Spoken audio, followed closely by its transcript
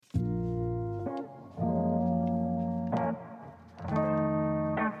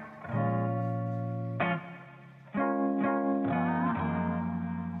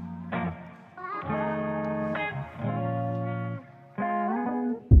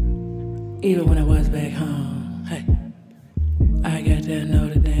Even when I was back home, hey, I got that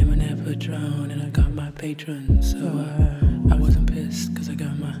Notre Dame and that Patron, and I got my patron, so I wasn't pissed, cause I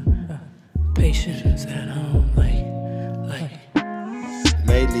got my patience at home, like.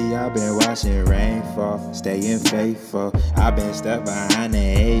 Lately I've been watching rain fall, staying faithful. I've been stuck behind the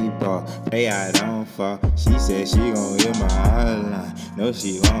 8-ball, pray I don't fall. She said she gon' hit my hotline, no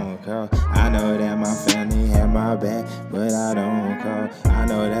she won't call. I know that my family had my back, but I don't call. I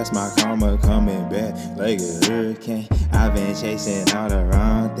know that's my karma coming back like a hurricane. I've been chasing all the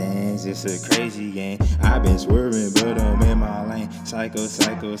wrong things, it's a crazy game. I've been swerving, but I'm in my lane. Cycle,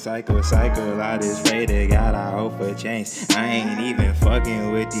 I just pray to God, I hope for change. I ain't even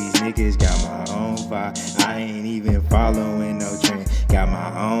fucking with these niggas, got my own vibe. I ain't even following no trend, got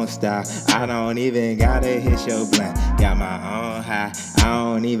my own style. I don't even gotta hit your blunt, got my own high. I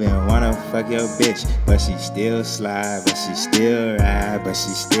don't even wanna fuck your bitch, but she still slide, but she still ride, but she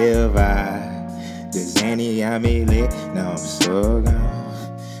still vibe. The Zanny got me lit, now I'm so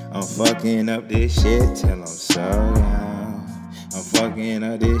gone. I'm fucking up this shit till I'm so gone. I'm fucking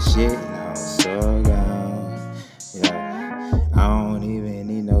up this shit, now I'm so gone. Yeah, I don't even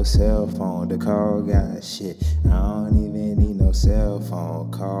need no cell phone to call God shit. I don't even need no cell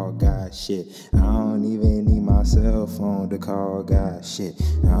phone, call God shit. I don't even need my cell phone to call God shit.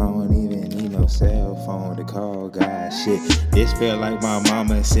 I don't even need no cell phone to call God shit. This feel like my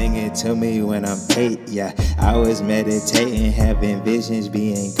mama singing to me when I'm 8, yeah. I was meditating, having visions,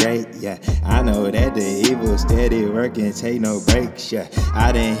 being great, yeah. I know that the evil steady working, take no breaks, yeah.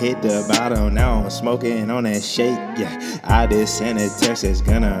 I done hit the bottom, now I'm smoking on that shake, yeah. I just sent a text that's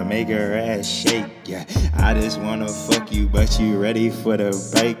gonna make her ass shake, yeah. I just wanna fuck you, but you ready for the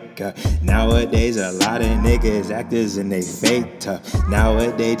break, Nowadays a lot of niggas actors and they fake tough.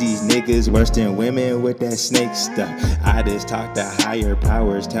 Nowadays these niggas worse than women with that snake stuff. I just talk to higher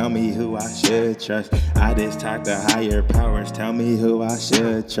powers, tell me who I should trust. I just talk to higher powers, tell me who I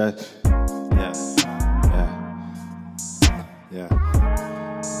should trust. Yeah.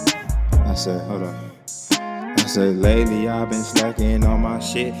 I said, hold on. I said, lately I've been slacking on my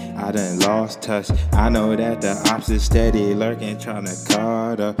shit, I done lost touch. I know that the ops is steady lurking, tryna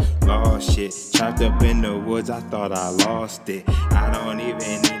caught up. Lost shit, trapped up in the woods, I thought I lost it. I don't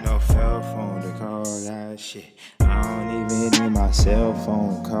even need no cell phone to call that shit. I don't even need my cell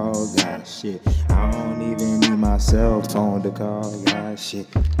phone, call that shit. I don't even need my cell phone to call that shit.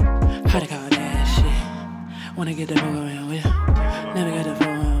 How to call that shit? Wanna get the phone on with? Never got the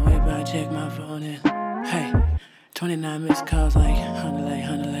phone on with, but I check my phone in. Hey, 29 missed calls like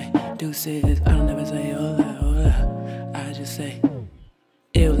hundred deuces. I don't ever say hola. I just say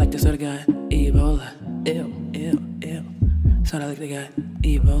ew like the soda got Ebola. Ew. Soda like they got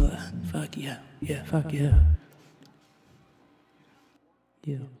Ebola. Fuck yeah, fuck yeah.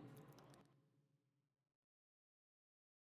 Yeah.